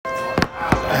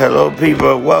Hello,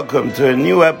 people. Welcome to a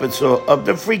new episode of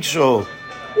The Freak Show.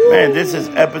 Man, this is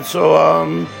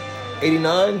episode,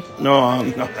 89? no,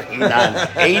 89.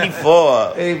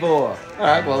 84. 84. All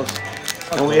right, close.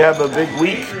 And we have a big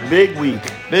week. Big week.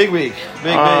 Big.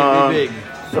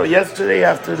 So yesterday,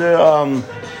 after the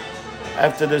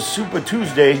Super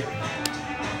Tuesday,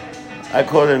 I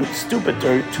call him Stupid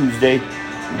Tuesday,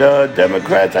 the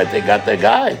Democrats, I think, got their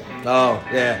guy. Oh,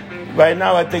 yeah. Right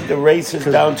now, I think the race is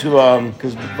down to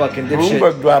Because fucking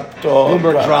Bloomberg dropped.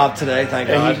 Bloomberg dropped today, thank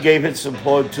God. And he gave his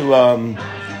support to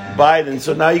Biden.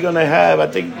 So now you're gonna have, I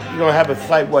think you're gonna have a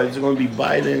fight. What is it gonna be?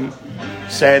 Biden,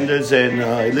 Sanders, and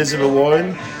Elizabeth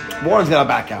Warren. Warren's gonna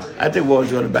back out. I think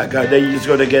Warren's gonna back out. Then you're just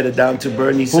gonna get it down to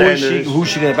Bernie Sanders. Who's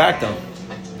she gonna back though?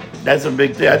 That's a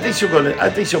big thing. I think she'll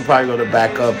probably gonna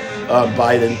back up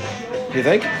Biden. You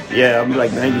think? Yeah, I'm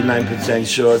like 99%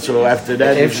 sure. So after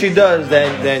that, If she does,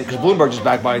 then because Bloomberg just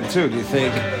backed Biden too. Do you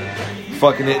think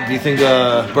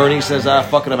Bernie says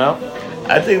fucking him out?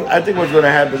 I think what's going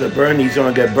to happen to Bernie, he's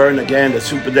going to get burned again. The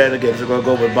super delegates are going to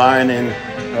go with Biden. And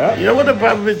you know what the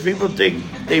problem is? People think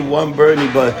they won Bernie,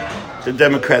 but the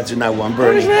Democrats do not want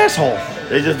Bernie. Bernie's an asshole.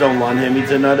 They just don't want him.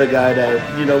 He's another guy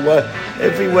that, you know what?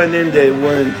 If he went in there,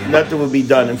 nothing would be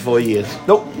done in 4 years.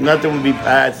 Nope. Nothing would be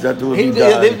passed. Nothing would be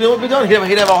done. It would be done.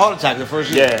 He'd have a heart attack the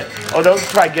first year. Yeah. Or they'll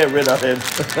try to get rid of him.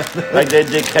 Like they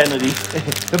did Kennedy.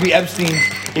 He'll be Epstein.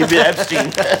 He'd be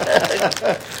Epstein.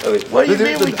 What do you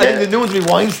mean we can't? The new one's be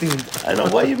Weinstein. I know.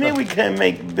 What do you mean we can't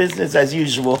make business as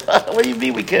usual? What do you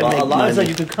mean we can't make money? Eliza,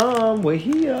 you could come. We're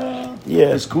here.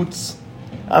 Yeah. Scoots.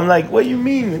 I'm like, what do you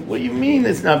mean? What do you mean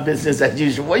it's not business as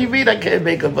usual? What do you mean I can't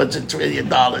make a bunch of $1 trillion?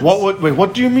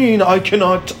 What do you mean I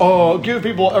cannot give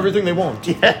people everything they want?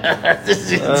 Yeah,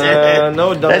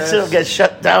 no, dumbass. That shit will get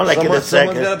shut down like in a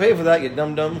second. Someone's got to pay for that, you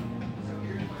dumb.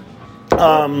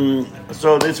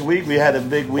 So this week we had a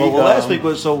big week. Well, last week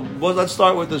was let's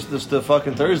start with the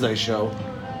fucking Thursday show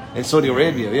in Saudi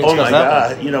Arabia. Oh my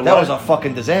God! You know that what? was a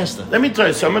fucking disaster. Let me tell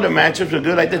you, some of the matchups were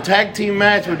good. Like the tag team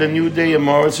match with the New Day and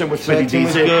Morrison was pretty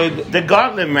decent. Was good. The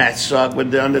Gauntlet match sucked when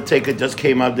the Undertaker just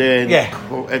came out there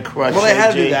and crushed. Well, they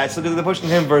had AJ. to do that, so they're pushing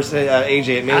him versus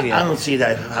AJ at Mania. I don't see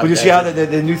that. But you see how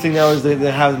the new thing now is they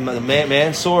have the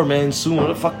Mansoor, what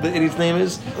the fuck the idiot's name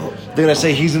is? They're gonna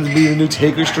say he's gonna be the new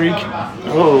Taker streak.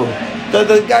 Oh,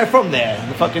 the guy from there,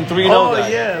 the fucking 3-0 guy.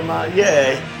 Yeah,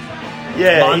 Mansoor,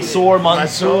 yeah. What the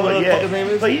fuck his name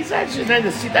is? But he's actually nice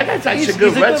to see. That guy's actually He's a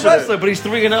good wrestler. But he's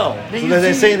 3-0. So you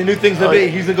they're see- saying the new thing's gonna be yeah.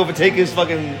 he's gonna go for Taker's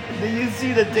fucking. Did you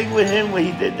see the thing with him where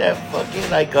he did that fucking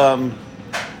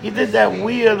he did that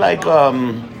weird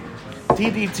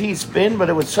DDT spin, but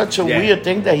it was such a weird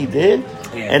thing that he did.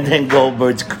 Yeah. And then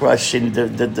Goldberg's crushing the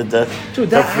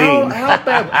Dude, how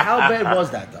bad was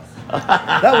that though?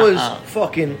 That was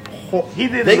fucking. He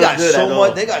didn't They look got good so at much.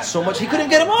 all. They got so much. He couldn't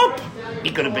get him up. He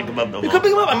couldn't pick him up no He more. couldn't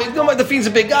pick him up. I mean, the Fiend's a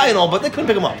big guy and all, but they couldn't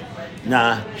pick him up.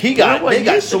 Nah. They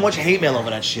got so much hate mail over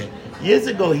that shit. Years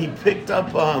ago, he picked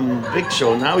up Big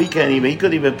Show. Now he can't even. He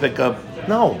couldn't even pick up.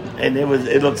 No. And it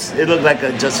looked like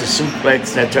just a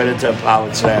suplex that turned into a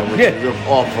power slam, which looked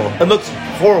awful. It looks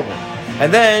horrible.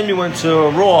 And then we went to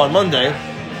Raw on Monday.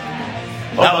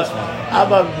 That was fun. How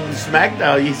about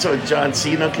SmackDown? You saw John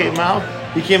Cena came out.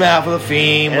 He came out for the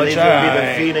Fiend, And which he's gonna be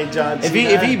the Fiend and John Cena.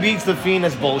 if he beats the Fiend,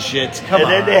 that's bullshit. Come on.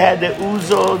 And then they had the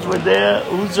Usos were there.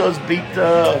 Usos beat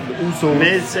the Usos.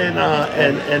 Miz and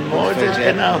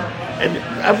Morrison. And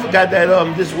I forgot that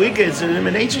this weekend it's an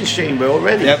Elimination Chamber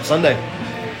already. Yep, Sunday.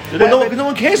 Well, no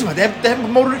one cares about it. They haven't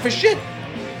promoted it for shit.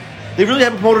 They really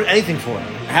haven't promoted anything for it,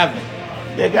 have they?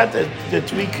 They got the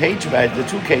 3 cage match, the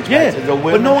 2 cage Yeah, matches. The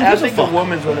women, but no one gives I think a fuck. the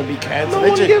woman's going to be canceled. No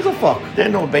one gives a fuck. They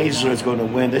know Baszler is going to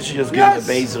win. They should just give Yes.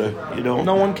 the Baszler, you know.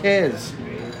 No one cares.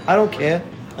 I don't care.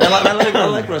 I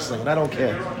like wrestling, and I don't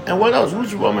care. And what else?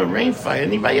 Who's Roman Reigns fighting?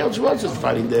 Anybody else? Who else is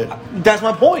fighting there? That's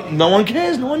my point. No one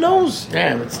cares. No one knows.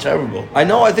 Damn, it's terrible. I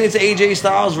know. I think it's AJ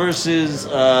Styles versus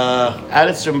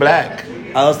Aleister Black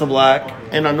Aleister Black.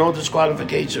 in a no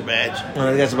disqualification match. I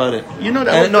think that's about it. You know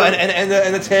that?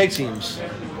 And the tag teams.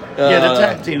 The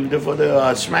tag team for the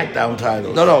SmackDown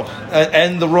titles. No,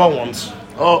 and the Raw ones.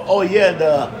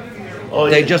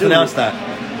 They just announced that.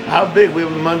 How big? We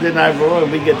were Monday Night Raw,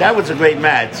 and that was a great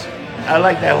match. I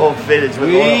like that whole finish.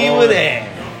 We were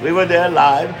there. We were there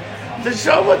live. The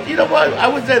show was, you know what? I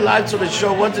was there live, so the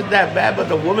show wasn't that bad, but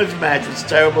the women's match was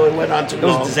terrible. It went on too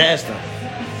long. It was a disaster.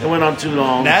 It went on too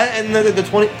long. That and the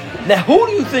 20. Now, who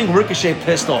do you think Ricochet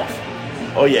pissed off?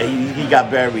 Oh yeah, he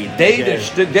got buried.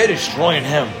 They're destroying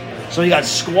him. So he got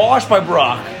squashed by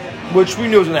Brock, which we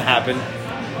knew was going to happen.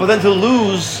 But then to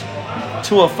lose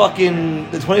to a fucking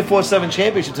the 24/7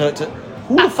 championship to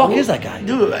Who the fuck is that guy?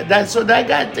 Dude, that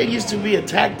guy thing used to be a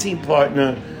tag team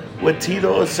partner with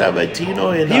Tito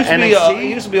Sabatino in NXT.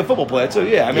 He used to be a football player too.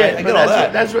 Yeah, I mean, I get but all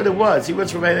that. That's what it was. He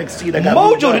was from NXT. That got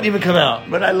Mojo moved up. didn't even come out.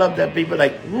 But I love that people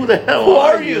like, who the hell Who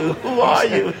are you? Who are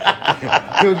you? Dude,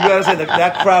 you gotta say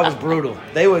that crowd was brutal.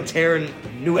 They were tearing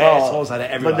new assholes out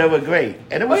of everybody. But they were great,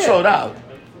 and it was yeah. sold out.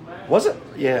 Was it?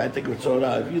 Yeah, I think it was sold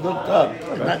out. If you looked up,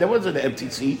 there wasn't an empty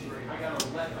seat.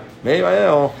 Maybe I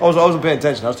know. I wasn't paying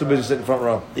attention. I was too busy sitting in the front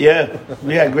row. Yeah,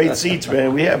 we had great seats,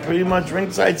 man. We had pretty much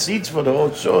ringside seats for the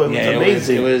whole show. It was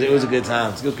amazing. It was a good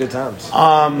time. It was good times.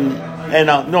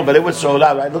 No, but it was sold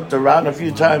out. I looked around a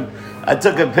few times. I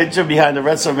took a picture behind the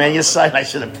WrestleMania sign. I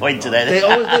should have pointed at it.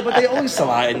 They always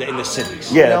sell out in the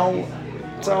cities. Yeah. You know?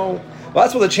 So, well,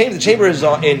 that's what the chamber is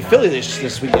in Philly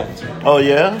this weekend. Oh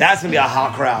yeah, that's gonna be a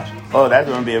hot crowd. Oh, that's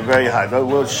gonna be a very hot.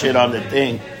 We'll shit on the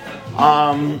thing.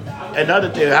 Another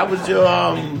thing, how was your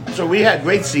so we had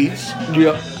great seats.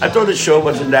 Yeah. I thought the show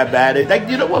wasn't that bad.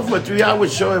 You know what, for a 3-hour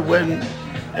show it went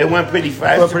pretty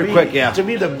fast. It went pretty quick, yeah. To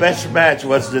me the best match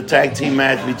was the tag team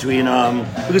match between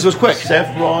because it was quick.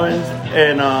 Seth Rollins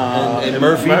and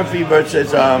Murphy. Murphy versus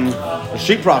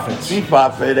Street Profits. Street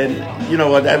Profit, and you know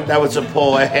what, that was a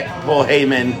Paul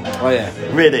Heyman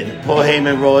ridden. Paul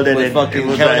Heyman rolled it. With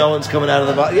fucking Kevin Owens coming out of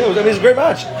the bottom. Yeah, it was a great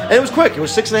match. And it was quick. It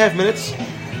was 6.5 minutes.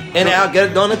 And out,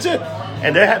 get it done, that's it.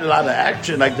 And they had a lot of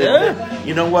action. Like,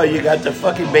 you know what? You got the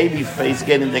fucking baby face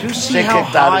getting the shit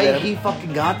kicked out of him. He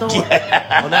fucking got though?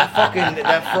 Yeah. On that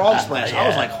frog splash. Yeah. I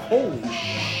was like, holy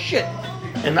shit.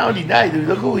 And not only that, dude,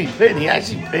 look who he pinned. He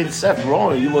actually pinned Seth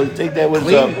Rollins. You would think that was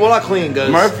clean. Well, not clean,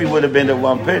 guys. Murphy would have been the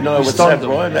one pinned. No, it was Seth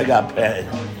Rollins that got pinned.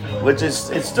 Which is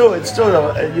it's still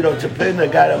to pin the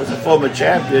guy that was a former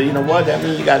champion. You know what? That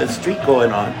means you got a streak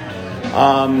going on.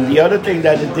 The other thing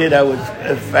that it did that was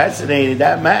fascinating,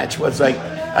 that match was like,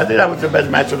 I think that was the best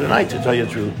match of the night, to tell you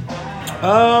the truth.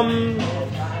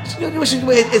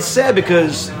 It's sad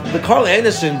because the Carl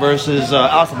Anderson versus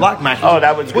Aleister Black match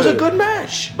was a good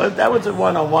match. But that was a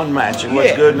one-on-one match. It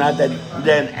was good, not that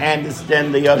then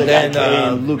Anderson, the other guy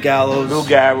came. Luke Gallows.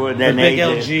 And then Big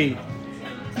LG.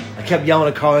 I kept yelling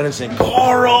at Carl Anderson,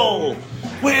 Carl!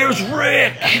 Where's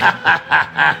Rick?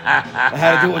 I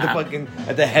had to do it with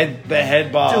at the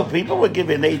head bob. Dude, people were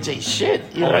giving AJ shit.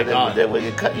 You know, my God. They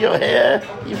would cut your hair.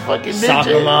 You fucking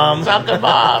Soccer mom. Soccer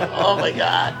mom. Oh my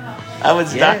God. I was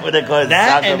stuck with it because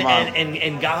soccer mom.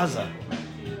 And Gaza.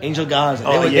 Angel Gaza.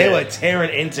 They were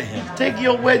tearing into him. Take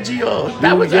your wedgie off.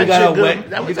 That was actually good.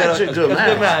 That was actually a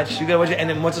good match. You got a wedgie. And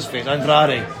then what's his face?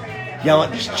 Andrade.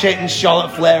 Yelling, chanting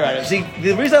Charlotte Flair at him. See,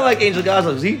 the reason I like Angel Gaza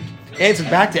is he answered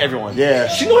back to everyone. Yeah.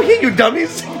 She don't hit you,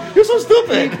 dummies. You're so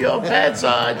stupid. Keep your pants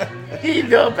on. Keep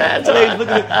your pants on. He's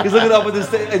looking up at this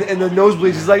thing, and the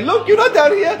nosebleeds. He's like, look, you're not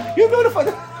down here. You're notified.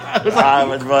 I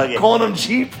was fucking calling him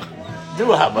cheap. Dude,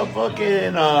 how about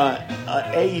fucking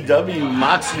AEW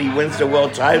Moxley wins the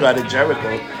world title out of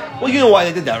Jericho? Well, you know why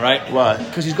they did that, right? Why?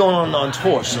 Because he's going on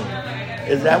tour soon.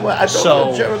 Is that what? I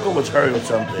thought Jericho was hurt or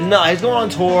something. No, he's going on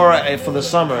tour for the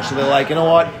summer. So they're like, you know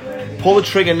what? Pull the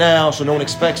trigger now so no one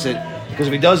expects it. Because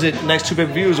if he does it next 2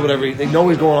 pay-per-views or whatever, they know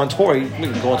he's going on tour. He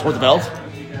can go on tour with the belt.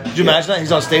 Could you imagine that?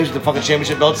 He's on stage with the fucking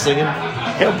championship belt singing.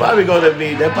 They'll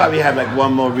probably have like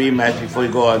one more rematch before he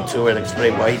go on tour and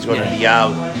explain why he's going to be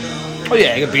out. Oh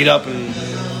yeah, he got beat up and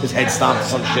his head stomped or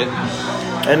some shit.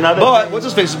 But what's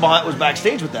his face was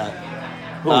backstage with that.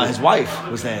 His wife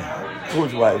was there.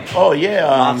 Whose wife? Oh yeah,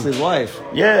 Moxley's wife.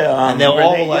 Yeah, and they're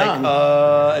all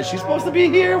like, "Is she supposed to be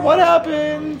here? What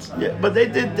happened?" Yeah, but they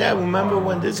did that. Remember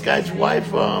when this guy's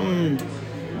wife,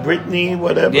 Brittany,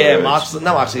 whatever. Yeah, Morrison.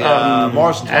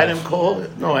 Adam Cole.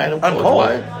 No, Adam Cole's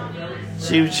wife.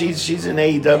 She's in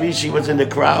AEW. She was in the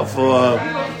crowd for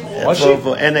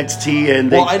NXT,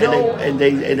 and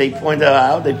they pointed her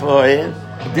out. They put her in.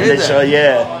 Did they? So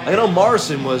yeah, I know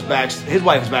Morrison was his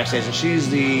wife was backstage, and she's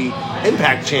the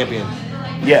Impact champion.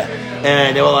 Yeah,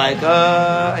 and they were like,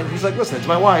 and he's like, "Listen, it's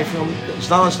my wife.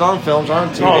 She's not on films, on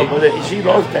TV." No, but she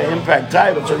lost the Impact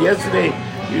title. So yesterday,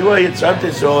 you were hit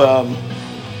something. So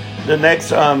the next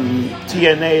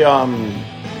TNA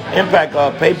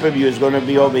Impact pay-per-view is going to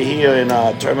be over here in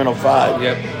Terminal 5.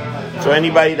 Yep. So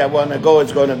anybody that want to go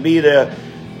is going to be there.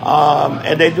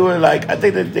 And they're doing I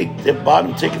think that the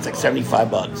bottom tickets like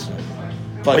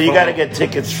 $75. But you got to get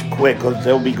tickets quick because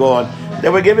they'll be gone. They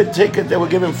were giving tickets, they were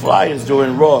giving flyers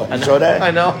during Raw. I know, so that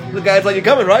I know. The guy's like, "You're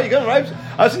coming, right? You're coming, right?"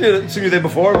 I've seen you there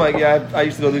before. I'm like, yeah, I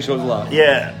used to go to these shows a lot.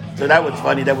 Yeah. So that was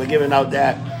funny that we're giving out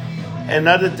that.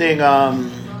 Another thing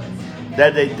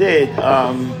that they did,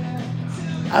 I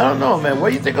don't know, man. What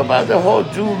do you think about the whole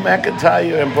Drew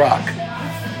McIntyre and Brock?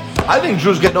 I think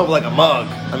Drew's getting over like a mug.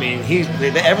 I mean,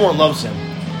 everyone loves him.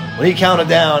 when he counted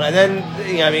down, and then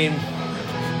I mean,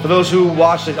 for those who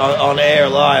watched it on air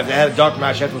live, they had a dark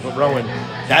match afterwards with Rowan.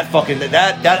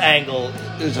 That angle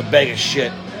is a bag of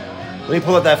shit. When he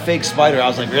pulled out that fake spider, I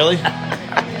was like, really?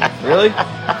 Really?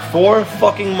 4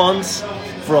 fucking months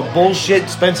for a bullshit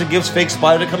Spencer Gibbs fake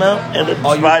spider to come out? And the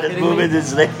spider's moving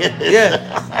his leg. Yeah.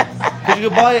 Because you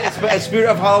could buy it at Spirit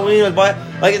of Halloween, and buy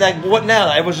it, like what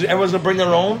now? Everyone's gonna bring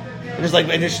their own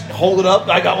and just hold it up.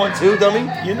 I got one too, dummy.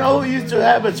 You know who used to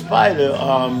have a spider?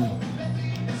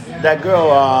 That girl,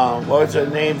 what was her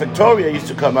name? Victoria used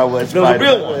to come out with a spider. It was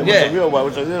a real one. It was a real one. It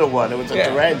was a little one. It was a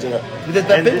tarantula.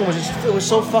 That big one was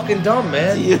so fucking dumb,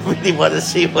 man. You really want to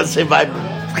see what's in my...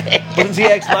 But since he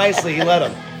acts nicely, he let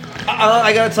him.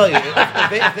 I gotta tell you,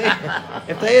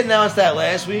 if they announced that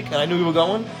last week and I knew we were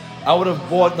going, I would have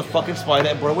bought the fucking spider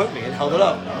and brought it with me and held it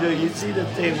up. Dude, you see the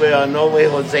thing where No Way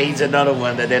Jose, he's another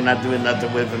one that they're not doing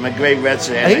nothing with him. A great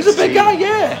wrestler. And he's a big guy,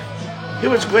 yeah. He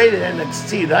was great at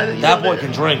NXT. That boy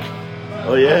can drink.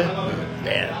 Oh, yeah?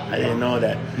 Damn, I didn't know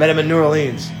that. Met him in New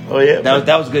Orleans. Oh, yeah?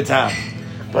 That was a good time.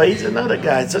 But he's another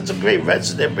guy. Such a great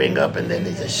wrestler they bring up and then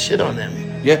they just shit on him.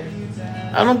 Yeah.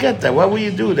 I don't get that. Why would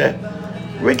you do that?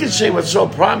 Ricochet was so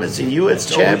promising. U.S.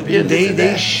 champion.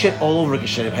 They shit all over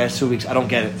Ricochet the past 2 weeks. I don't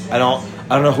get it. I don't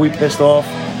know who he pissed off.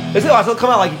 It's still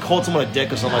come out like he called someone a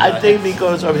dick or something like that. I think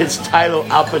because of his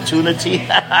title opportunity. Dude,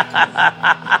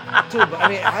 but I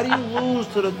mean, how do you lose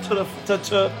to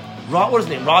what is his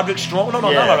name? Roderick Strong? No,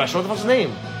 not Roderick Strong. What the fuck's his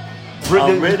name?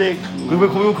 Riddick. We were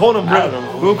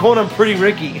calling him Pretty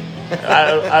Ricky.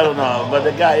 I don't know, but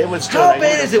the guy, it was still. How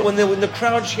bad is it when the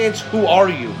crowd chants, "Who are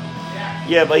you?"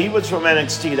 Yeah, but he was from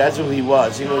NXT. That's who he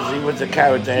was. He was a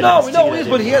character. No, he is,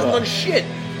 but he hasn't done shit.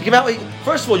 He came out.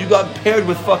 First of all, you got paired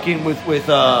with what's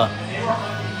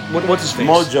his face?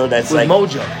 Mojo.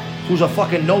 Mojo, who's a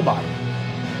fucking nobody.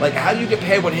 Like, how do you get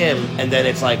paired with him? And then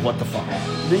it's like, what the fuck?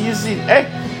 Do you see? Hey,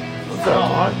 what's up,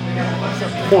 Mark?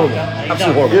 Horrible.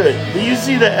 Absolutely horrible. Good. Do you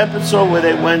see the episode where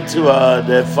they went to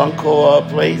the Funko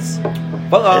place?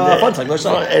 Fun time, it's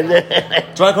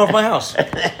right across my house.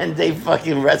 And they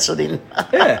fucking wrestled him.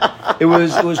 Yeah, it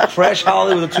was Crash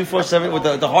Holly with the 247 with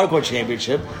the Hardcore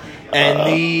Championship, and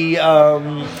the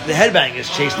Headbangers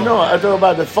chased him. No, I talk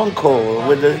about the Funko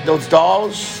with those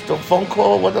dolls. The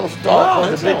Funko, what those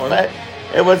dolls? The big fat.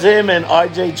 It was him and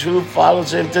RJ Truth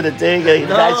follows him to the thing, and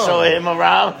the guy show him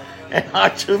around, and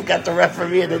R-Truth got the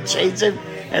referee and then chased him.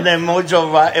 And then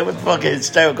Mojo, it was fucking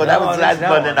hysterical. That was last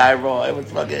Monday Night Raw. It was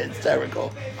fucking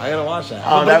hysterical. I gotta watch that.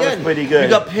 Oh, that was pretty good. You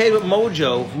got paired with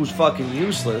Mojo, who's fucking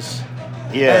useless.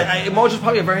 Yeah. Mojo's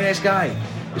probably a very nice guy.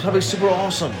 He's probably super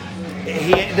awesome.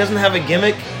 He doesn't have a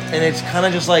gimmick, and it's kind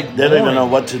of just like they don't even know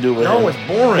what to do with him. No, it's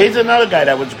boring. He's another guy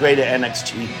that was great at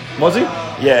NXT. Was he?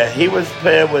 Yeah, he was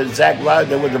paired with Zack Ryder.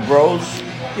 They were the Bros.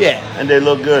 Yeah. And they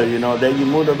look good, you know. Then you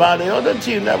moved about the other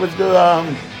team that was good.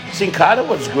 Sin Cara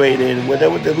was great in. With the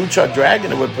Lucha Dragon,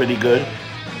 they were pretty good.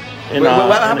 And,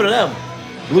 what happened to them?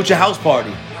 Lucha House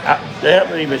Party. They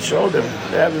haven't even showed them.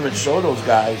 They haven't even showed those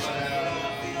guys.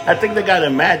 I think they got a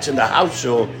match in the house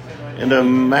show. In the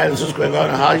Madison Square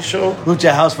Garden house show.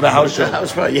 Lucha House for the house show.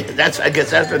 House party. Yeah, I guess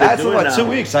that's what they're doing now. That's about 2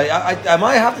 weeks. I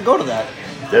might have to go to that.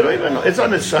 They don't even know. It's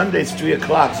on a Sunday. It's 3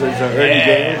 o'clock, so it's an early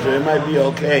game, so it might be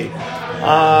okay.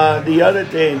 The other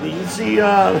thing, do you see...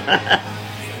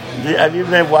 have you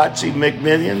been watching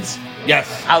McMillions? Yes.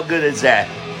 How good is that?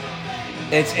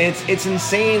 It's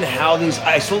insane how they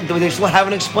still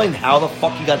haven't explained how the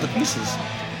fuck you got the pieces.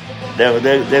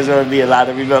 There's going to be a lot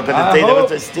of reveal because there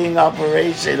was a sting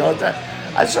operation.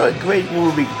 I saw a great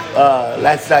movie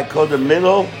last night called The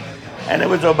Middle, and it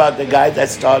was about the guys that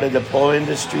started the porn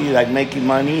industry, like making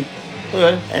money.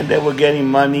 Okay. And they were getting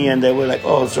money, and they were like,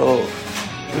 oh, so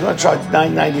we're going to charge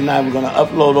 $9.99. We're going to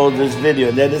upload all this video.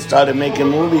 And then they started making a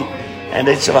movie, and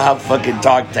they show how fucking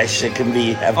dark that shit can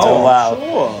be after a while.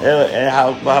 Sure. And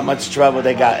how much trouble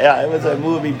they got. Yeah, it was a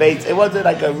movie based. It wasn't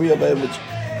like a real, but it was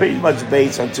pretty much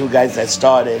based on two guys that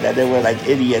started, and they were like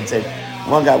idiots. And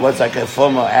one guy was like a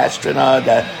former astronaut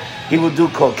that he would do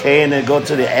cocaine and go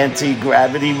to the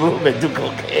anti-gravity room and do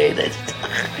cocaine. And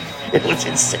it was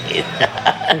insane.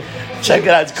 Check it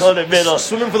out, it's called The Middle.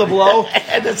 Swimming for the blow.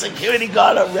 And the security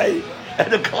guard already,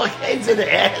 and the cocaine's in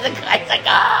the air, and the guy's like,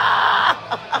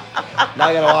 ah! Now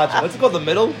I gotta watch it. What's it called, The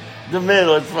Middle? The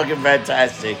Middle, it's fucking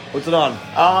fantastic. What's it on?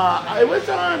 It was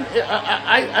on,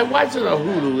 I watched it on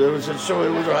Hulu. It was a show, I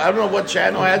don't know what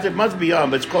channel it has, it must be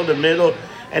on, but it's called The Middle,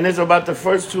 and it's about the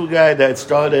first two guys that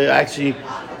started actually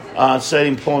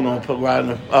selling pornography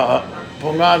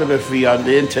on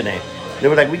the internet. They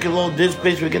were like, we can load this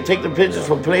picture, we can take the pictures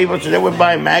from Playboy. So they were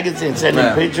buying magazines,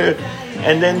 sending pictures.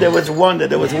 And then there was one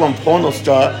porno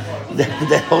star.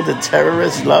 that all the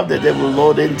terrorists loved that they would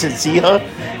load in to see her,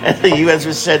 and the U.S.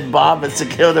 would send bombers to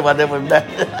kill them when they were met.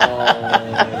 Oh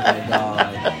my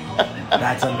god,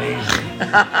 that's amazing.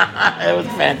 It was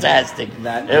fantastic.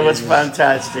 It was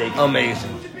fantastic.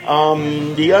 Amazing.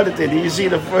 The other thing, did you see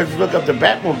the first look of the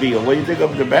Batmobile? What do you think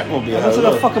of the Batmobile? It looks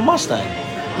like a fucking Mustang.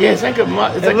 Yeah, it's like a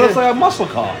It looks like a muscle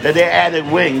car. that they added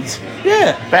wings,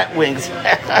 Yeah. bat wings.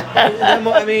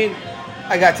 I mean,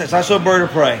 I got this. I saw Bird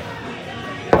of Prey.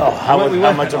 Oh, how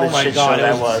much of a shit show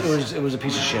that was. It was a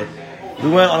piece of shit. We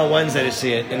went on a Wednesday to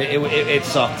see it, and it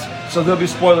sucked. So there'll be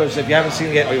spoilers if you haven't seen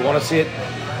it yet or you want to see it.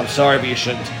 I'm sorry, but you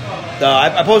shouldn't.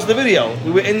 I posted the video.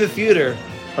 We were in the theater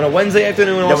on a Wednesday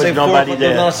afternoon. There was nobody there. There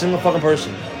was not a single fucking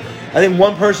person. I think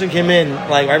one person came in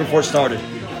like right before it started.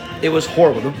 It was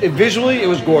horrible. Visually, it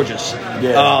was gorgeous.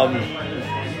 Yeah.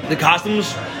 The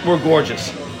costumes were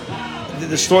gorgeous.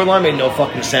 The storyline made no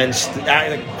fucking sense.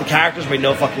 The characters made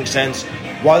no fucking sense.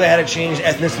 Why they had to change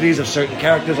ethnicities of certain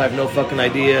characters, I have no fucking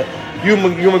idea.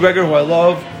 Ewan McGregor, who I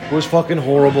love, was fucking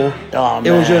horrible. Oh, man.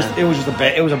 It was just a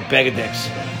bag of dicks.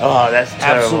 Oh, that's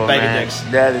terrible, Absolute bag man. of dicks.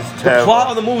 That is The terrible. plot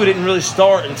of the movie didn't really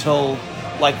start until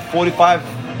like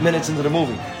 45 minutes into the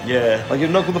movie. Yeah. Like you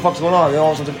have no clue what the fuck's going on. And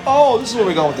all of a sudden, oh, this is where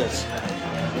we're going with this.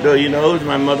 No, you know who's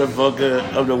my motherfucker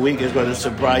of the week is going to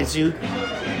surprise you?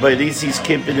 But at least he's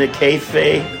keeping the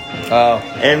kayfabe. Oh,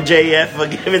 MJF for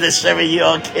giving the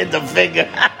 7-year-old kid the finger.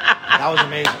 that was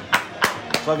amazing.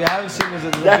 So if you haven't seen this,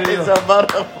 That video, is a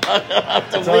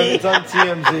motherfucker of the week. it's on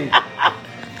TMZ.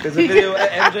 There's a video.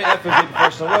 MJF is a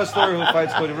professional wrestler who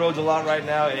fights Cody Rhodes a lot right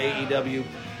now in AEW.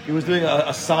 He was doing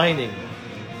a signing,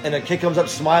 and a kid comes up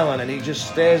smiling, and he just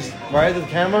stares right at the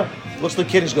camera, looks at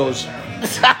the kid, and just goes.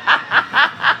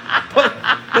 But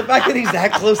the fact that he's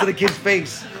that close to the kid's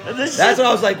face, that's what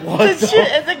I was like, what The the shit,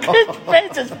 and the kid's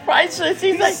face is priceless.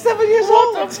 He's like, 7 years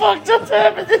old. What the fuck just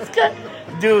happened? This guy,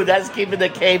 dude, that's keeping the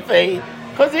kayfabe.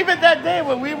 Because even that day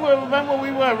when we were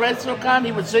at WrestleCon,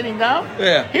 he was sitting down.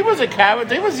 Yeah. He was a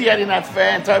character. He was yelling at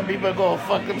fans, telling people to go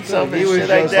fuck themselves and He was shit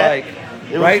like just that. like,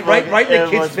 It was right in the it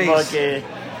kid's was face. fucking-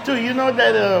 Dude, you know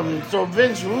that so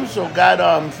Vince Russo got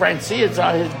Francia's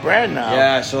on his brand now.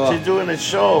 Yeah, I saw. She's doing a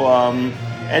show.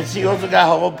 And she also got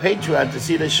her own Patreon to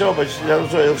see the show, but she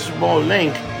also a small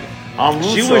link on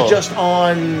Russo. She was just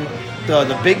on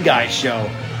the big guy show.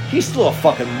 He's still a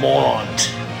fucking moron.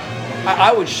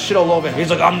 I would shit all over him. He's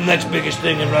like, I'm the next biggest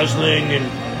thing in wrestling,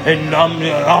 and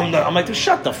I'm like, dude,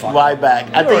 shut the fuck up.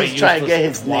 Ryback. I You're think he's trying to get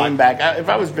his useless name twat. back. If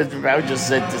I was Vince McMahon, I would just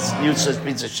let this useless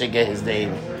piece of shit get his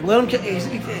name. Let him get.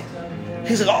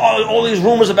 He's like, oh, all these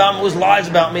rumors about me was lies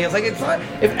about me. It's like, it's not,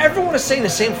 if everyone is saying the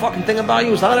same fucking thing about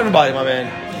you, it's not everybody, my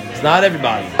man. It's not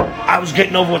everybody. I was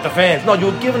getting over with the fans. No, you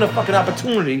were given a fucking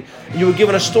opportunity. And you were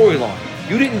given a storyline.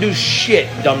 You didn't do shit,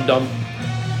 dum-dum.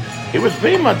 He was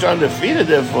pretty much undefeated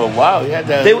there for a while. He had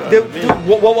that. Dude,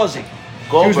 what was he?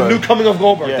 Goldberg. He was the new coming of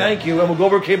Goldberg. Yeah. Thank you. And when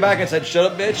Goldberg came back and said, shut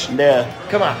up, bitch. Yeah.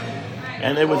 Come on.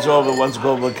 And it was over once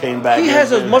Goldberg came back. He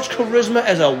has as much charisma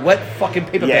as a wet fucking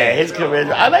paper Yeah, bag. his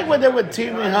career. I like when they were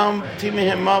teaming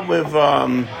him up with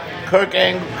Kirk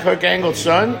Angle's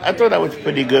son. I thought that was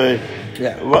pretty good.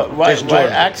 Yeah. What Jason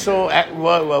Jordan. Axel?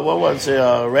 What was it?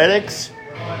 Reddix?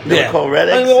 They were called I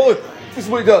Reddix. mean, look, this is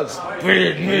what he does.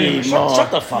 Feed me more. Shut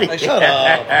the fuck up. Shut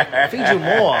up. Feed you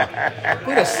more.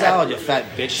 Eat a salad, you fat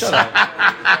bitch. Shut up.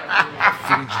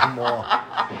 Feed you more.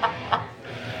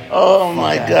 Oh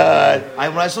my God.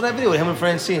 When I saw that video with him and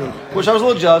Francine, which I was a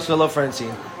little jealous because I love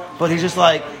Francine, but he's just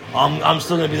like, I'm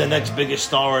still going to be the next biggest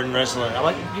star in wrestling. I'm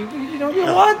like, you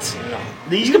know what?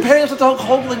 He's comparing himself to Hulk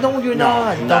Hogan. Like, no, you're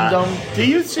not. Dum-dum. Do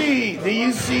you see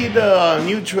the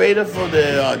new trailer for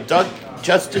the Dark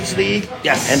Justice League?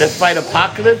 Yes. And the fight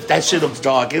Apocalypse? That shit looks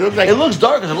dark. It looks like It looks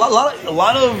dark. There's a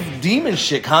lot of demon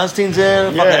shit. Constantine's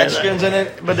in it. Fucking X-Skin's in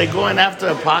it. But they're going after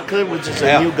Apocalypse, which is a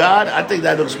Yeah. new god. I think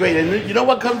that looks great. And you know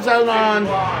what comes out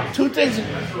on two things?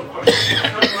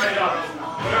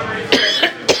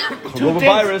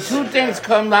 Coronavirus. Two things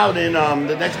come out in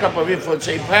the next couple of years for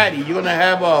St. Patty. You're gonna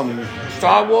have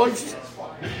Star Wars.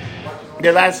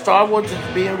 The last Star Wars is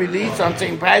being released on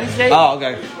St. Patty's Day. Oh,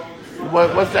 okay.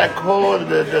 What's that called?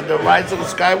 The Rise of the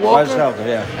Skywalker. Rise of Skywalker,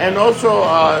 yeah. And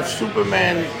also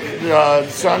Superman,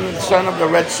 son of the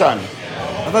Red Sun.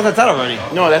 I thought that's out already.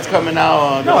 No, that's coming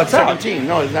out. No, it's out. 17.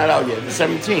 No, it's not out yet. The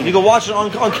 17. You can watch it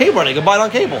on cable. You can buy it on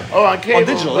cable. Oh, on cable. On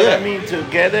digital, But yeah. I mean,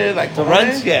 together, like To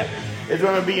rent? Yeah. It's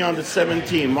going to be on the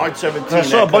 17th, March 17th. I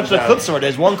saw a that bunch comes of out. clips already.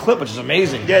 There's one clip which is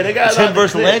amazing. Yeah, they got it's a lot him of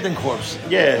versus the clips. Lantern Corps.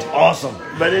 Yeah, Awesome.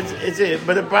 but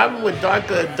but the problem with Dark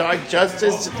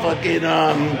Justice, fucking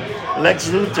Lex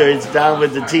Luthor is down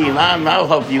with the team. I'll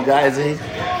help you guys.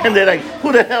 And they're like,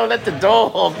 who the hell let the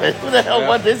door open? Who the hell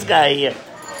want this guy here?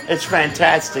 It's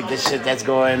fantastic, the shit that's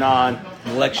going on.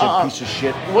 Election piece of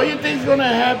shit. What do you think's gonna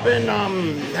happen?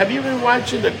 Have you been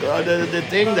watching the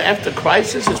thing, the After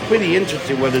Crisis? It's pretty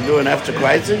interesting what they're doing after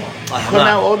Crisis. Putting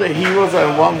out all the heroes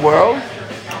in one world.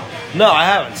 No, I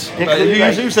haven't.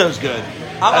 You said it was good.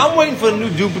 I'm waiting for the new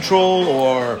Doom Patrol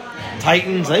or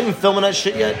Titans. Are they even filming that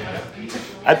shit yet?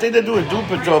 I think they're doing Doom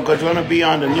Patrol because it's going to be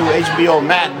on the new HBO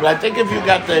Max. But I think if you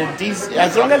got the Disney,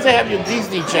 as long as they have your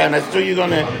Disney channel, still you're going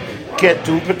to get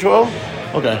Doom Patrol.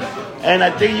 Okay. And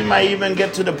I think you might even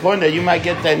get to the point that you might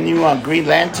get that new Green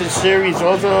Lantern series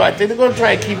also. I think they're going to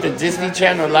try to keep the Disney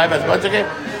channel alive as much as they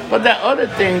can. But that other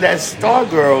thing, that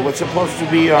Stargirl was supposed to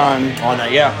be on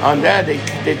that, yeah. On that, they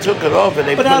took it off and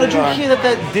they But put how it did you on. hear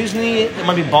that Disney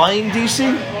might be buying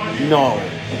DC? No.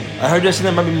 I heard this and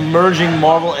they might be merging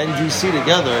Marvel and DC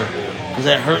together because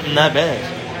they're hurting that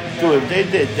bad. Dude, if they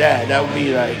did that, that would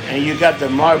be like, and you got the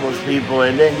Marvels people,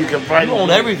 and then you can find. You own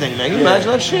everything, man. Can you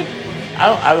imagine that shit?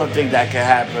 I don't think that can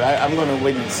happen. I'm going to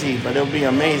wait and see, but it'll be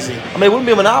amazing. I mean, it wouldn't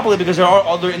be a monopoly because there are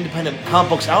other independent comic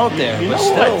books out there. You know but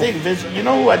who still. I think? You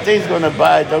know who I think is going to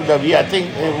buy WWE? I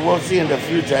think we'll see in the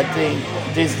future. I think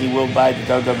Disney will buy the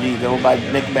WWE. They will buy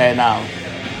Nick Man out.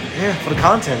 Yeah, for the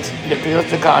content.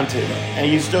 Because the content, and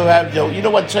you still have you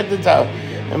know what? Check this out.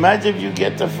 Imagine if you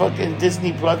get the fucking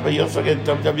Disney Plus, but you also get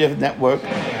WWF Network.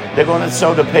 They're going to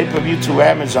sell the pay-per-view to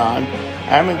Amazon.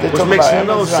 Which makes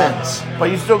no sense. But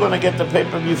you're still going to get the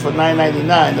pay-per-view for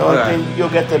 $9.99. The only thing, you'll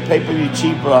get the pay-per-view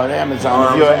cheaper on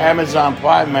Amazon. If you're an Amazon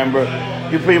Prime member,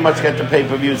 you pretty much get the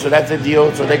pay-per-view. So that's a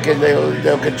deal. So they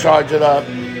can charge it up.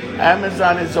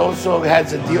 Amazon also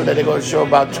has a deal that they're going to show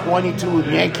about 22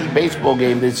 Yankee baseball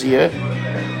games this year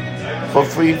for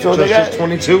free. So they got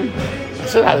 22.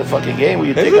 That's not a fucking game. When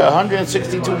you think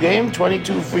 162 games,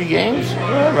 22 free games.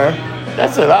 Yeah, man.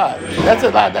 That's a lot. That's a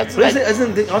lot. That's but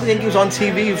aren't the Yankees on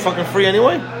TV fucking free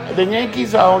anyway? The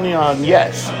Yankees are only on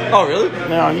Yes. Oh, really?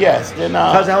 They're on Yes. They're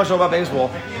not. How's how much know about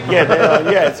baseball? Yeah, they're on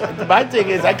Yes. My thing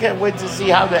is, I can't wait to see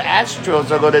how the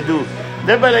Astros are going to do.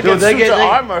 They better get suits of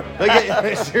armor.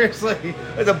 Seriously,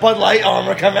 there's a Bud Light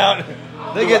armor come out.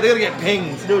 They're gonna get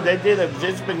pinged. Dude, they did a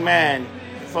Vince McMahon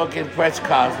fucking press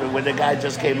conference where the guy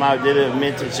just came out, did a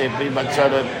mint and shit, pretty much tried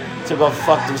to go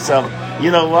fuck himself. You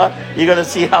know what? You're gonna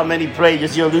see how many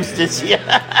players you'll lose this year.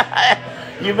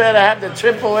 You better have the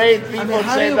AAA people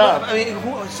set up. I mean,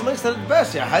 somebody said it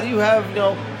best. Yeah, how do you have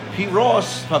Pete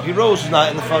Rose? Pete Rose is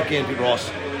not in the fucking Pete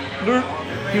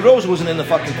Rose wasn't in the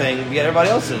fucking thing. Yet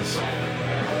everybody else is.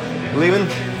 Leaving.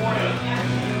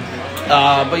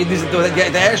 But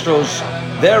the Astros,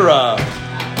 they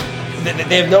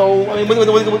have no. I mean,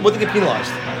 what they get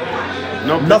penalized?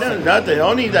 No, nothing.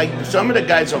 Only like some of the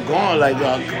guys are gone, like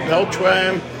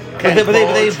Beltran. But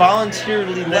they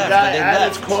voluntarily left. The guy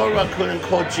Alex Cora couldn't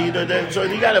coach either. So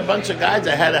you got a bunch of guys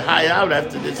that had to hide out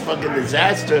after this fucking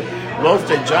disaster, lost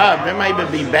their job. They might even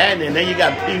be banned. And then you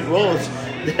got Pete Rose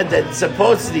that's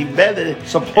supposedly better.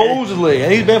 Supposedly,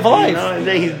 and he's banned for life. And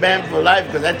then he's banned for life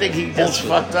because I think he just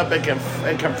fucked up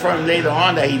and confirmed later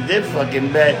on that he did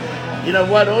fucking bet. You know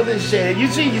what? All this shit. You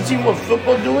see what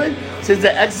football doing? Since the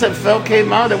XFL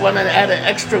came out, they want to add an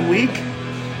extra week.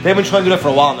 They've been trying to do that for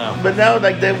a while now. But now,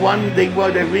 like they're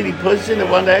really pushing. They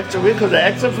want the extra week because the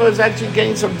XFL is actually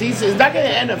getting some decent. It's not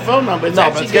getting NFL numbers. It's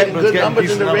actually getting good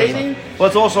numbers in the rating. Well,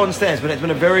 it's also understands, but it's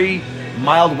been a very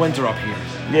mild winter up here.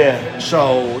 Yeah.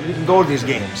 So you can go to these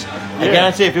games. I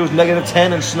guarantee if it was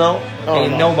 -10 and snow,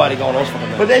 ain't nobody going to those fucking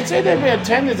games. But they say that the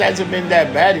attendance hasn't been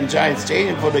that bad in Giant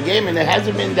Stadium for the game, and it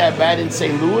hasn't been that bad in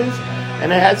St. Louis.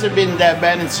 And it hasn't been that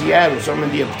bad in Seattle. Some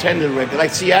of the attendance record,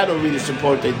 like Seattle, really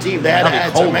support their team. They had to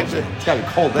add some extra. It's gotta be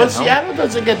cold. But Seattle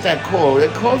doesn't get that cold. The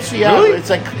cold Seattle, really?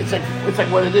 it's like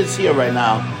what it is here right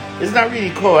now. It's not really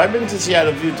cold. I've been to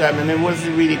Seattle a few times, and it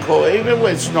wasn't really cold. Even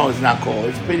when it snows, it's not cold.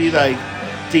 It's pretty like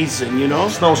decent, you know.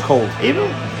 Snow's cold. Even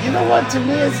you know what? To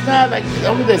me, it's not like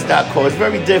only it's not cold. It's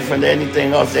very different than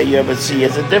anything else that you ever see.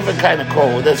 It's a different kind of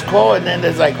cold. There's cold, and then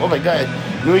there's like, oh my God,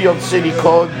 New York City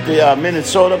cold, the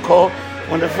Minnesota cold.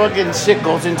 When the fucking shit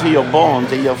goes into your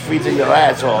bones and you're freezing your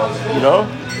ass off, you know?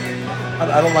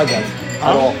 I don't like that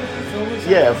at all.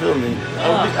 Yeah, feel me.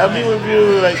 I'll be with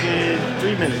you like in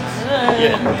 3 minutes.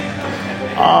 Yeah.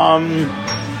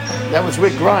 That was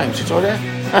Rick Grimes. You saw that?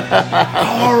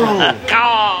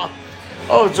 Carl.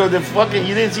 Oh, so the fucking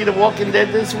you didn't see The Walking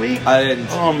Dead this week? I didn't.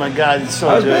 Oh my God, it's so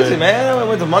good. I was busy, man. I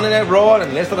went to Monday Night Raw,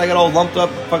 and yesterday I got all lumped up,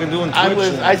 fucking doing Twitch. I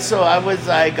was like,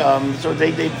 so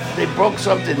they broke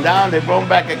something down. They brought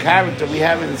back a character we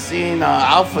haven't seen.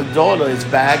 Alpha Daughter is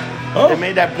back. Oh. They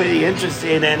made that pretty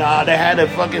interesting, and they had a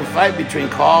fucking fight between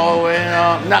Carl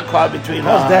and not Carl between.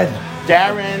 Carl's dead.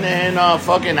 Darren and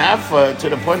fucking Alpha to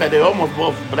the point that they almost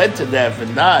both bled to death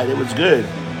and died. It was good.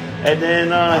 And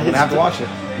then I'm gonna have to watch it.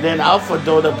 Then Alpha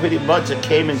daughter pretty much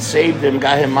came and saved him,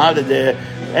 got him out of there.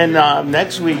 And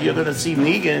next week you're gonna see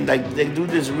Negan. Like they do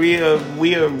this weird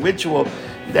ritual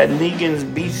that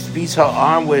Negan beats her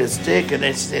arm with a stick, and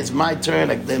it's my turn.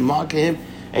 Like they mark him,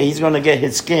 and he's gonna get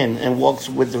his skin and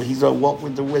he's gonna walk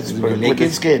with the whisper with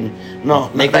his skin. No,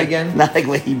 naked again. Not like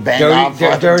when he banged off.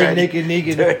 Dirty naked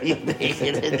Negan. Dirty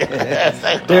naked.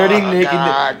 Dirty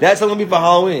naked. That's what I'm gonna be for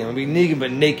Halloween. I'm gonna be Negan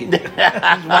but naked.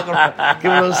 Just walking around,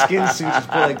 give one of those skin suits, just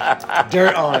put like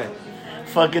dirt on it.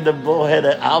 Fucking the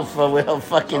bullheaded Alpha with her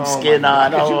fucking skin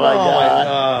on. Oh my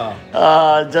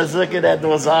god. Just looking at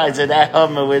those eyes and that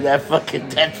Hummer with that fucking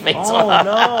dead face on. Oh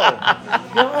no.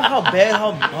 You know how bad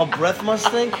how breath must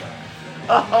stink?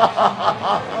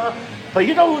 But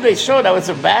you know who they showed that was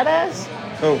a badass?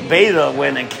 Who? Beta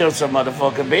went and killed some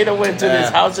motherfucker. Beta went to this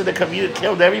house in the community,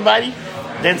 killed everybody,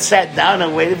 then sat down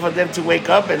and waited for them to wake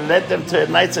up and led them to a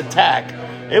night's attack.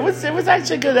 It was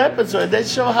actually a good episode. They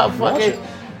show how fucking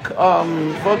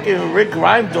Rick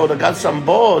Grimes' daughter got some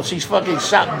balls. She fucking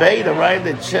shot Beta right in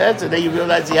the chest, and then you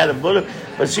realize he had a bullet.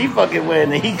 But she fucking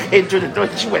went, and he came through the door.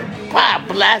 She went, pop,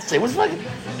 blasted. It was a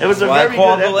very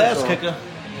good episode.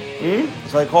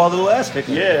 It's like call a little ass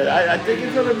kicker. Yeah, I think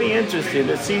it's gonna be interesting.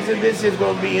 The season this is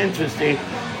gonna be interesting.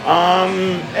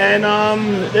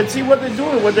 Let's see what they're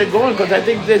doing, where they're going, because I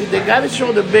think they got to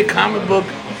show the big comic book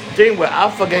thing where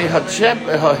Alpha getting her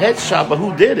head shot, but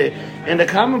who did it? In the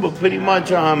comic book, pretty much,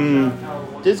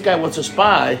 this guy was a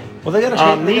spy. Well, they got to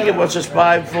Negan was a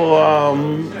spy for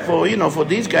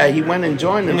these guys. He went and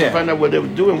joined them to find out what they were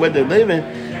doing, where they're living,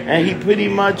 and he pretty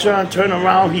much turned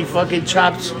around. He fucking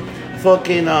chops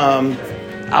fucking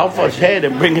Alpha's head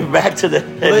and bring him back to the.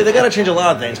 Well, they got to change a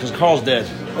lot of things because Carl's dead.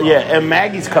 Yeah, and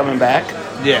Maggie's coming back.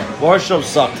 Yeah, well, her show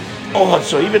sucked. Oh,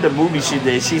 so even the movie she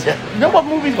did, you know what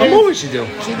movie? What movie she do?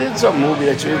 She did some movie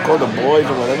that she called The Boys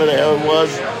or whatever the hell it was.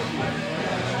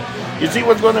 You see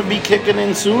what's going to be kicking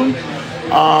in soon?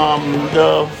 I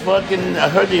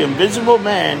heard The Invisible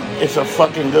Man is a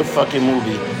fucking good fucking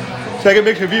movie. Second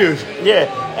mixed reviews. Yeah,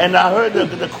 and I heard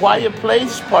the Quiet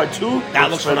Place Part 2.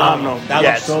 That looks phenomenal. That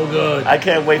looks so good. I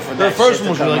can't wait for that. The first one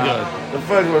was really good. The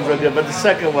first one was really good, but the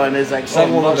second one is like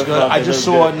second one looks good. I just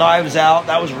saw Knives Out.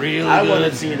 That was really good. I want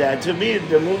to see that. To me,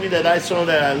 the movie that I saw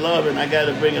that I love, and I got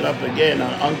to bring it up again,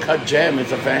 Uncut Gem.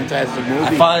 It's a fantastic movie.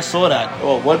 I finally saw that.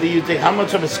 Oh, what do you think? How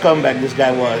much of a scumbag this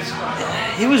guy was?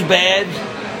 He was bad.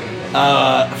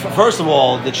 First of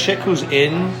all, the chick who's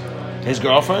in his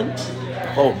girlfriend.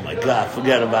 Oh my God!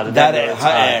 Forget about it. That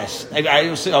ass. I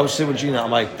was sitting with Gina.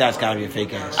 I'm like, that's gotta be a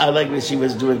fake ass. I like when she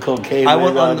was doing cocaine. I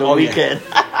went on the weekend.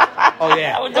 Yeah. Oh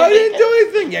yeah. I didn't do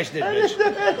anything. Yes, she did, bitch.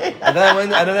 and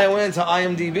then I went into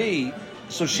IMDb.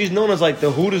 So she's known as like the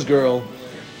Hooters girl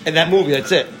in that movie.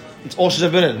 That's it. It's all she's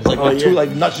ever been in. It's like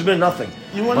she's been in nothing.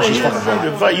 You want to hear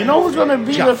something? You know who's gonna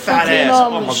be the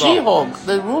fucking She-Hulk?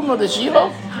 The rumor, the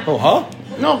She-Hulk. Oh, huh?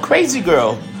 No, Crazy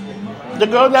Girl. The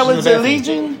girl that was in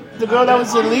Legion. The girl that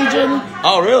was in Legion.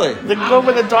 Oh, really? The girl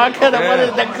with the dark hair that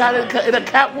wanted that kind of in a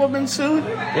Catwoman suit.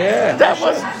 Yeah. That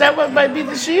might be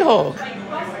the She-Hulk.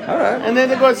 All right. And then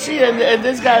they're gonna see, and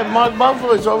this guy Mark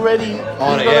Buffalo is already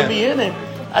gonna be in it.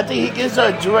 I think he gives her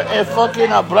a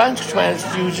fucking blood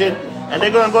transfusion, and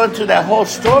they're gonna go into that whole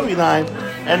storyline.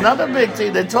 Another big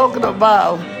thing they're talking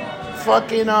about,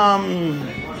 fucking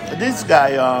this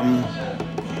guy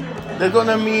They're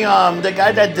gonna be the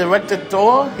guy that directed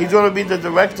Thor. He's gonna be the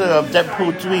director of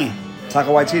Deadpool 3. Taika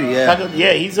Waititi, yeah.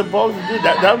 Yeah, he's supposed to do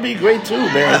that. That would be great too,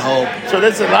 man. I hope. So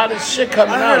there's a lot of shit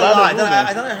coming out. I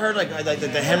thought I heard like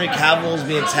the Henry Cavill's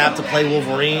being tapped to play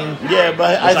Wolverine. Yeah,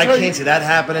 but I can't see that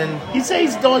happening. He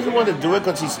says he doesn't want to do it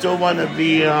because he still want to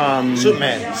be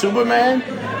Superman.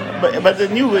 But with the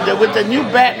new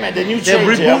Batman, the new change, they're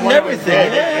rebooting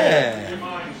everything. Yeah.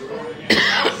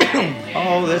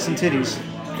 Oh, there's some titties.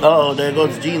 Oh, there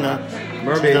goes Gina.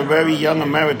 Mermaid. She's a very young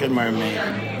American mermaid.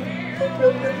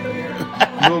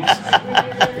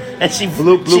 And she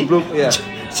bloop. Yeah.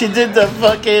 She did the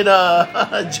fucking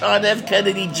John F.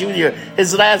 Kennedy Jr.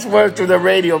 His last word through the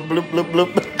radio. Bloop bloop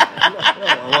bloop.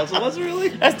 Was it really?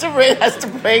 That's the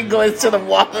plane going to the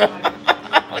water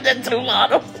with the two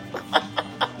models.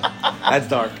 That's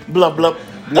dark. Blub blub.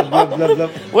 Blub blub blub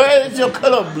blub. Where is your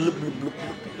color? Blub blub blub.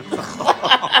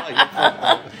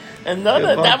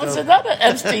 That was another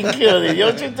Epstein killing.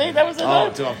 Don't you think that was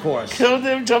another? Oh, of course. Killed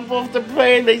him, jump off the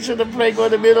plane, make sure the plane go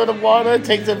in the middle of the water. It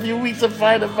takes a few weeks to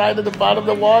find at the bottom of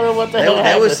the water. What the hell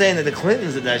happened? They were saying that the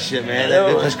Clintons did that shit, man.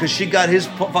 Because she got his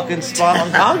fucking spot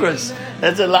on Congress.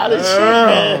 That's a lot of shit,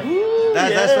 man.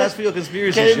 That's for your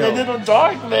conspiracy Getting show. a little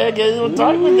dark, man. Getting a little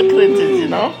dark with the Clintons, you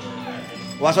know?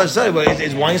 Well, that's what I said. But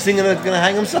is Weinstein gonna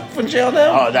hang himself in jail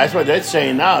now? Oh, that's what they're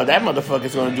saying now. That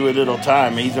motherfucker's gonna do a little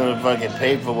time. He's gonna fucking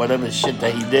pay for whatever shit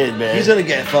that he did, man. He's gonna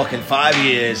get fucking 5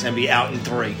 years and be out in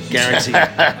 3, guaranteed.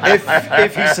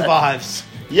 if he survives.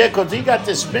 Yeah, because he got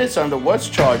dismissed on the what's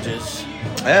charges.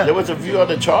 Yeah. There was a few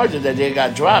other charges that they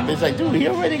got dropped. It's like, dude, he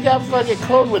already got fucking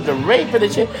caught with the rape and the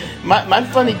shit. My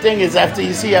funny thing is, after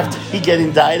he get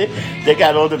indicted, they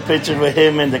got all the pictures with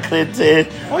him and the Clinton,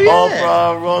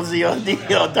 Oprah, Rosie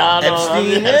O'Donnell.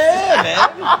 Epstein, yeah, man.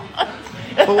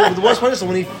 But the worst part is,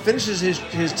 when he finishes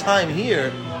his time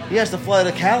here, he has to fly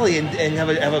to Cali and have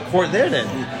a court there then.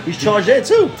 He's charged there,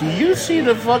 too. Do you see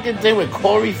the fucking thing with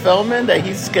Corey Feldman that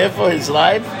he's scared for his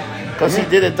life? Because he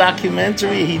did a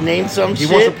documentary, he named some shit.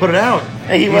 He wants to put it out.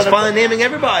 And he's finally naming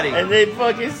everybody. And they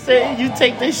fucking say, you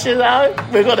take this shit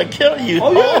out, we're going to kill you.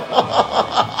 Oh, yeah.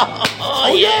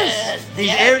 Oh, yes. He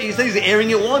said he's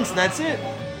airing it once, and that's it.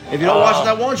 If you don't watch it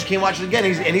that once, you can't watch it again.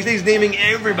 He's naming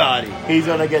everybody. He's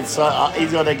gonna get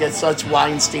such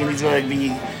Weinstein.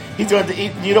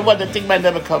 You know what? The thing might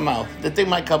never come out. The thing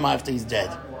might come out after he's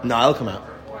dead. No, it'll come out.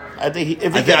 I think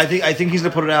I think he's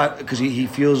gonna put it out because he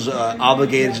feels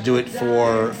obligated to do it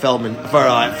for Feldman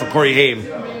for Corey Haim.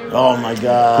 Oh my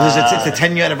god! Because it's the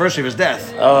 10-year anniversary of his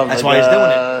death. Oh that's my why god. he's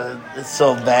doing it. It's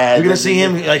so bad. You're gonna see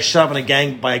him like shot up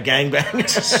by a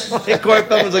gangbanger. Corey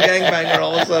Feldman's a gangbanger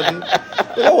all of a sudden.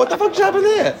 Oh, what the fuck happened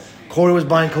there? Corey was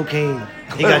buying cocaine.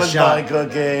 He got shot. Buying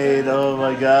cocaine. Oh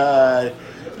my god!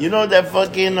 You know that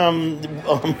fucking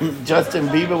Justin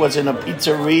Bieber was in a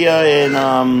pizzeria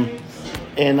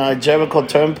in Jericho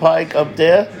Turnpike up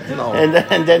there. No. And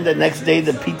then the next day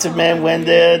the pizza man went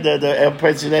there, the El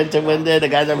Presidente went there, the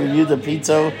guy that reviewed the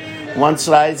pizza, one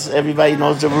slice, everybody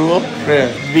knows the rule.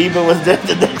 Yeah. Bieber was there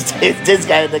the next day. This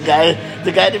guy, the guy in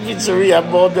the pizzeria, I'm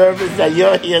more nervous that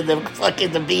you're here than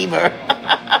fucking the Bieber.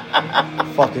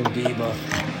 Fucking Bieber.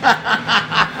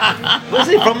 Where's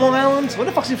he from, Long Island? Where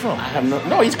the fuck's he from? I have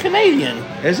no, he's Canadian.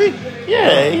 Is he?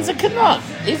 Yeah, he's a Canuck.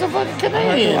 He's a fucking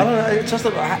Canadian. I don't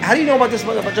know. How do you know about this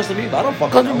about Justin Bieber? I don't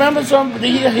fucking know. Because remember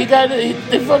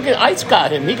they fucking ICE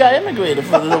got him. He got immigrated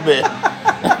for a little bit.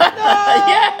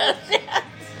 Yes.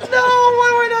 No, why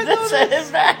do I not know Sent this?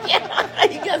 him back. Yeah.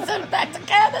 He got sent back to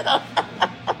Canada.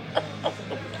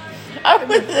 I'm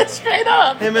with this straight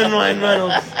up. Him and Ryan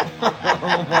Reynolds.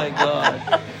 Oh my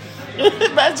god.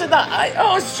 Imagine that.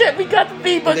 Oh shit, we got the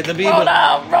Bieber. Get the Bieber. Roll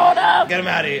out. Get him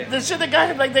out of here. They should have got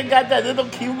him like they got that little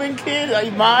Cuban kid,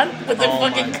 Iman, with the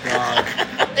fucking.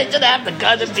 They should have the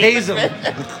gun and Tase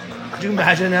him. Could you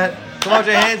imagine that? Come out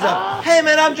your hands up. Hey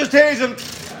man, I'm just tasing.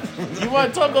 You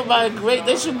want to talk about a great?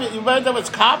 There should be. You remember that was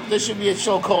Cop? There should be a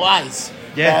show called Ice.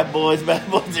 Yeah. Bad boys.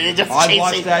 They're just I've chasing.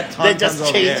 watched that They're just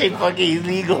tons chasing fucking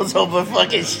illegals over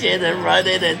fucking shit and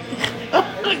running and.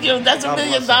 You know, that's $1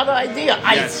 million idea.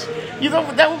 Ice. Yes. You know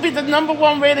that would be the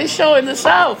 #1 rated show in the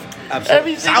South.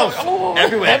 Absolutely. South.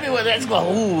 Everywhere. Let's go.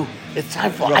 Ooh, it's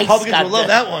time for Ice. Republicans will love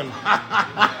that one.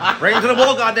 Bring him to the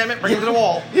wall, goddammit. Bring him to the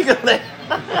wall.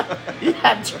 You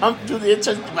had Trump do the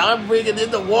interest. I'm bringing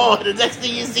in the wall. The next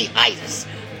thing you see, Ice.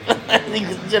 And you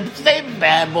just say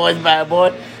bad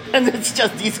boy. And it's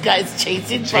just these guys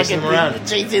chasing them around.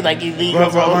 Chasing like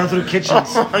illegals. Running through kitchens.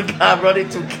 Oh my god, running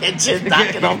through kitchens,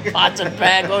 knocking on pots and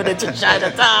pans, going into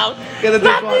Chinatown. Get a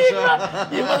Latino.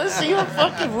 You want to see your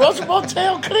fucking Rose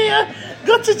Motel clear?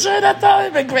 Go to Chinatown.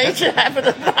 Immigration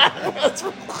happened.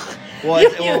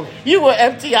 You were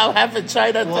empty out half in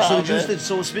Chinatown. Well,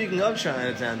 so speaking of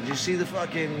Chinatown, did you see the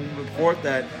fucking report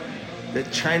that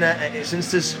China,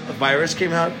 since this virus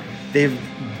came out, their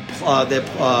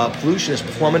pollution has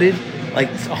plummeted like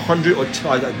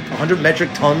 100 metric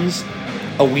tons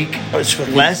a week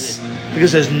less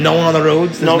because there's no one on the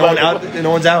roads. There's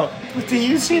no one's out. Do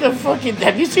you see the fucking?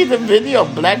 Have you seen the video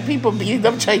of black people beating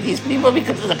up Chinese people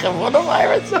because of the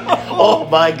coronavirus? No. Oh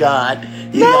my god!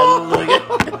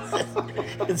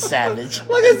 It's savage.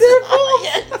 Look at their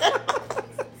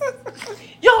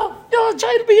Yo,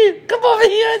 China people, come over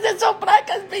here. They're so black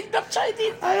as beating up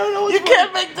Chinese. I don't know. You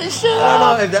can't make this shit up. I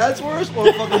don't know if that's worse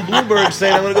or fucking Bloomberg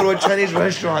saying I'm going to go to a Chinese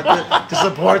restaurant to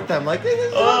support them. Like,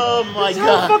 oh my How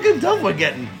god! fucking dumb we're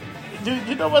getting. Dude,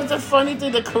 you know what's the funny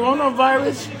thing? The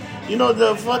coronavirus. You know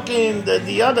the fucking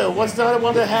the other. What's the other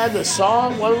one that had the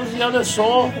song? What was the other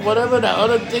song? Whatever that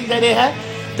other thing that they had.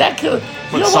 That killed.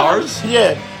 SARS?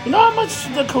 Yeah. You know how much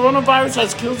the coronavirus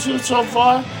has killed you so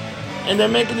far? And they're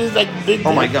making this like big.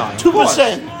 Oh my god.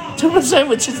 2%,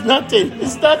 which is nothing.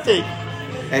 It's nothing.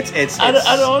 It's out of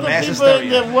all the mass people in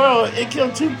hysteria. the world, it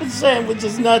killed 2%, which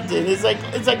is nothing. It's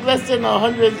like less than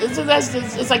 100.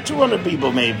 It's like 200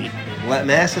 people maybe.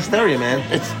 Mass hysteria, man.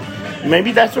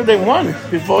 Maybe that's what they want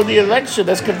before the election.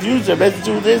 Let's confuse them. Let's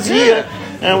do this here,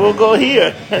 and we'll go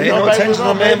here. Pay no attention to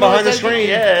the man behind the screen.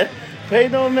 Yeah, pay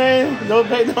no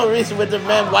reason with the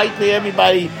man wiping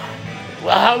everybody.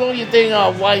 Well, how long do you think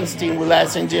Weinstein will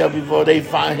last in jail before they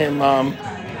find him?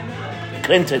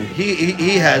 Clinton.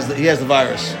 He has the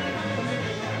virus.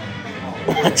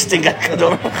 Weinstein got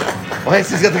coronavirus.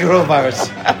 Weinstein's got the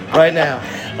coronavirus right now.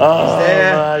 Oh He's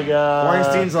there. my god.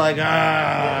 Weinstein's like,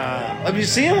 Have you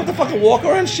seen him with the fucking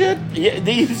walker and shit? Yeah,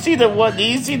 do you see the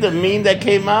meme that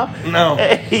came out? No.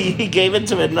 He gave it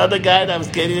to another guy that was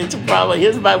getting into problem.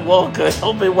 Here's my walker.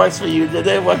 Hope it works for you. Did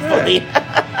it work for me?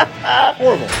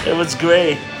 Horrible. It was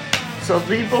great. So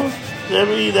people,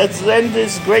 let's end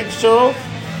this great show.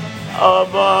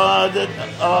 I'm gonna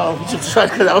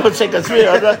take a three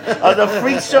on the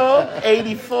Freak Show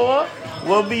 84.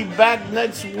 We'll be back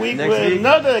next week with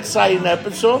another exciting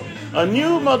episode. A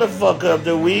new motherfucker of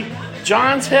the week.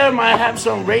 John's hair might have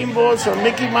some rainbows, some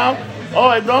Mickey Mouse. Oh,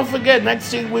 and don't forget,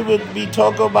 next week we will be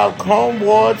talking about Clone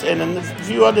Wars and a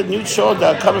few other new shows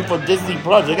that are coming for Disney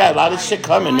Plus. They got a lot of shit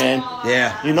coming, man.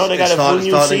 Yeah. You know they got a full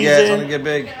new season. It's starting to get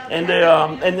big. And they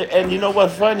and you know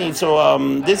what's funny? So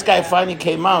this guy finally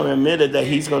came out and admitted that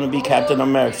he's going to be Captain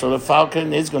America. So the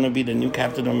Falcon is going to be the new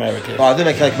Captain America. Oh, I think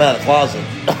I can come out of the closet.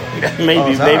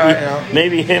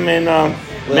 Maybe him and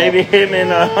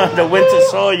the Winter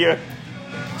Soldier.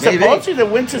 Maybe. Supposedly the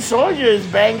Winter Soldier is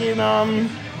banging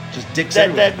just dicks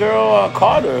that girl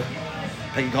Carter.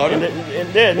 Peggy Carter? And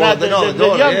the daughter,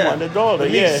 young one, the daughter,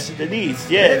 the niece,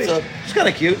 yeah. So she's kind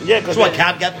of cute. Yeah, that's why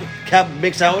Cap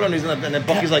makes out with her, and then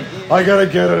Bucky's like, I gotta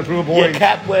get her to prove a point. Yeah,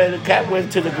 Cap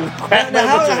went to the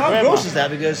how gross is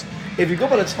that? Because if you go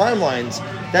by the timelines,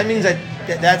 that means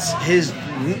that's his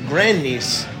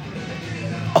grandniece.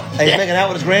 And he's making out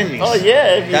with his grandniece. Oh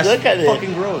yeah, if you look at it,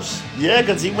 fucking gross. Yeah,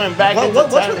 because he went back.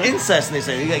 What's with incest? And they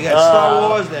say you got Star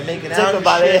Wars. They're making out. Think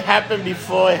about it. It happened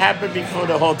before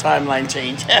the whole timeline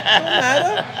changed. Doesn't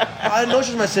matter. I know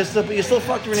she's my sister, but you still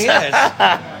fucked her in the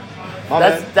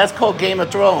ass. That's called Game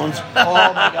of Thrones. Oh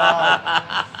my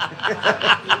god!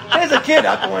 There's a kid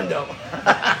out the window.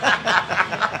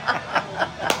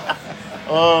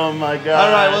 Oh my god!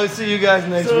 All right, we'll see you guys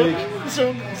next week.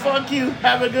 So fuck you.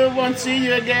 Have a good one. See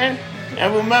you again.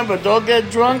 And remember, don't get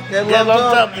drunk. Get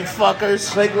locked up, you fuckers.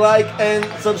 Click like and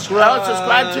subscribe.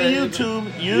 Subscribe to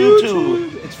YouTube.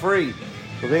 It's free.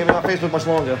 We're being on Facebook much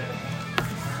longer.